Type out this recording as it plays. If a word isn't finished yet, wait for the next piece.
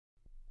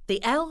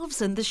The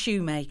Elves and the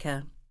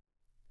Shoemaker.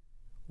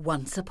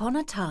 Once upon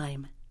a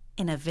time,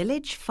 in a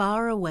village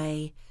far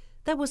away,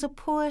 there was a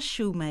poor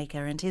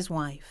shoemaker and his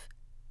wife.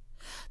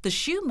 The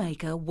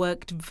shoemaker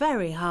worked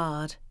very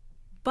hard,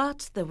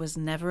 but there was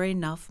never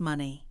enough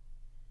money.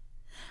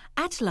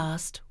 At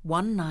last,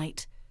 one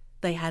night,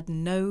 they had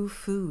no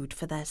food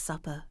for their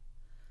supper.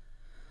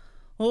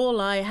 "All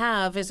I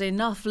have is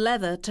enough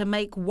leather to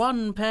make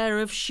one pair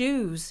of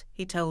shoes,"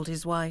 he told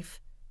his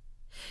wife.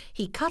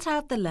 He cut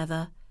out the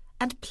leather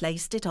and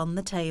placed it on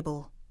the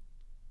table.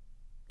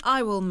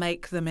 "I will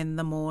make them in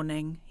the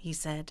morning," he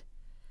said,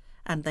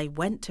 and they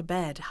went to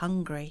bed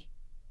hungry.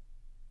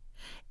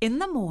 In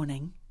the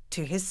morning,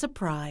 to his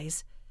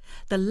surprise,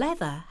 the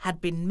leather had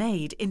been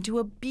made into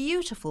a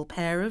beautiful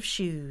pair of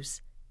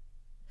shoes.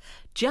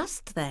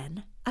 Just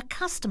then, a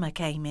customer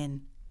came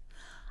in.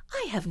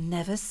 "I have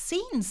never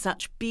seen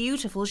such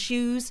beautiful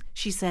shoes,"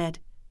 she said.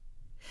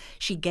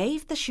 She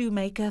gave the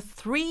shoemaker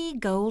 3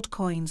 gold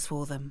coins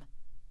for them.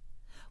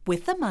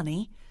 With the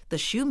money, the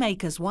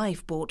shoemaker's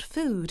wife bought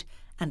food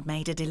and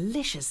made a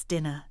delicious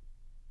dinner.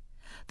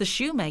 The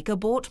shoemaker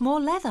bought more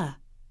leather.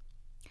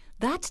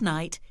 That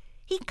night,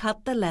 he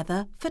cut the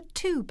leather for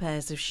 2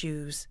 pairs of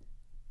shoes.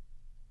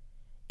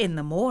 In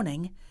the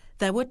morning,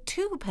 there were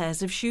 2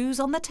 pairs of shoes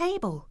on the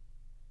table.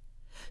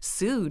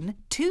 Soon,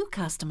 2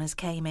 customers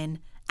came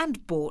in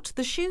and bought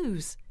the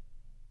shoes.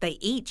 They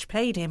each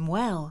paid him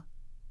well.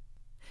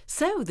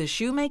 So the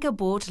shoemaker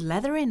bought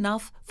leather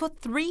enough for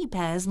 3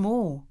 pairs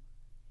more.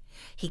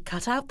 He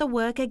cut out the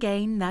work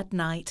again that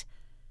night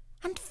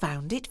and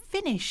found it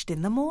finished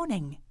in the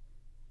morning.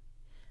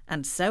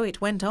 And so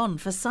it went on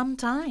for some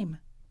time.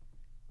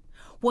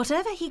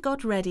 Whatever he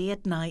got ready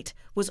at night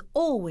was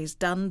always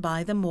done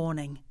by the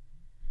morning,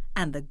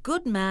 and the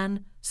good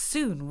man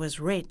soon was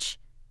rich.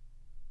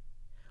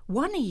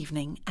 One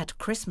evening at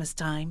Christmas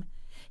time,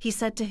 he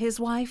said to his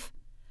wife,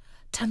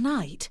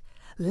 "Tonight,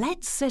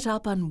 let's sit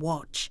up and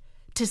watch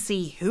to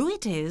see who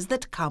it is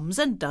that comes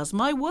and does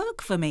my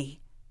work for me."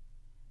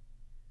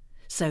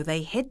 So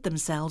they hid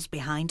themselves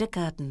behind a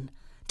curtain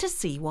to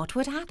see what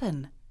would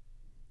happen.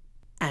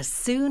 As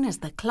soon as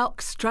the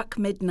clock struck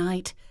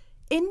midnight,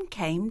 in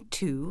came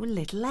 2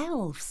 little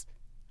elves.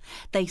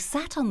 They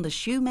sat on the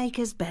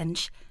shoemaker's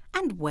bench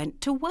and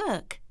went to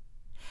work.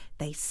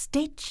 They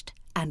stitched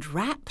and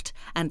rapped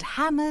and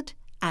hammered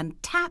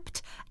and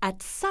tapped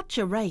at such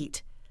a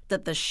rate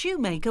that the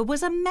shoemaker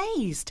was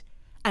amazed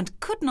and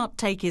could not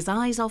take his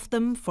eyes off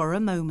them for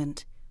a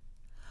moment.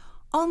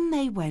 On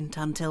they went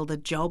until the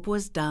job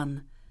was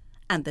done,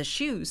 and the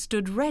shoes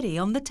stood ready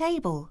on the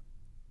table.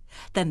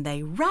 Then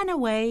they ran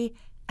away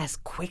as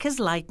quick as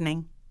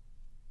lightning.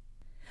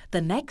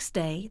 The next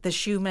day the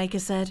shoemaker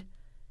said,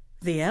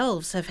 "The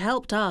elves have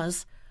helped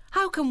us.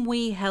 How can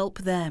we help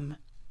them?"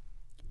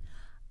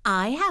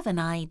 "I have an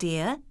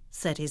idea,"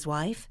 said his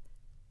wife.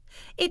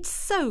 "It's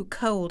so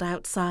cold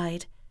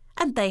outside,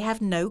 and they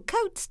have no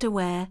coats to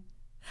wear.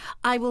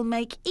 I will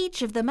make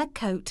each of them a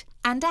coat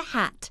and a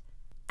hat,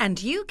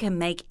 and you can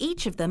make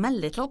each of them a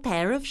little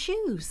pair of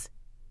shoes."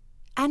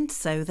 And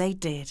so they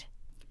did.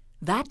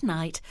 That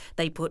night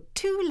they put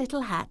 2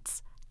 little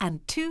hats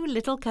and 2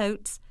 little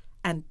coats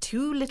and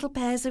 2 little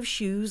pairs of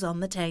shoes on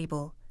the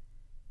table.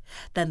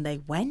 Then they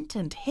went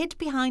and hid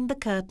behind the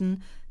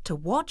curtain to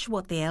watch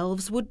what the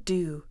elves would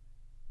do.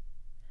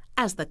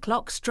 As the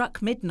clock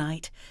struck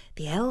midnight,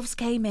 the elves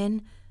came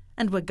in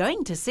and were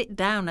going to sit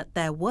down at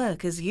their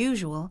work as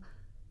usual.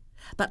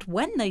 But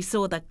when they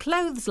saw the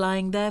clothes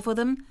lying there for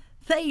them,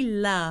 they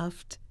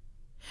laughed.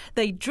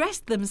 They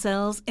dressed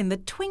themselves in the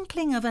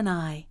twinkling of an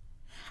eye,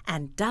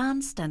 and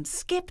danced and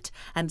skipped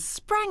and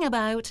sprang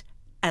about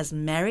as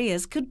merry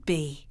as could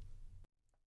be.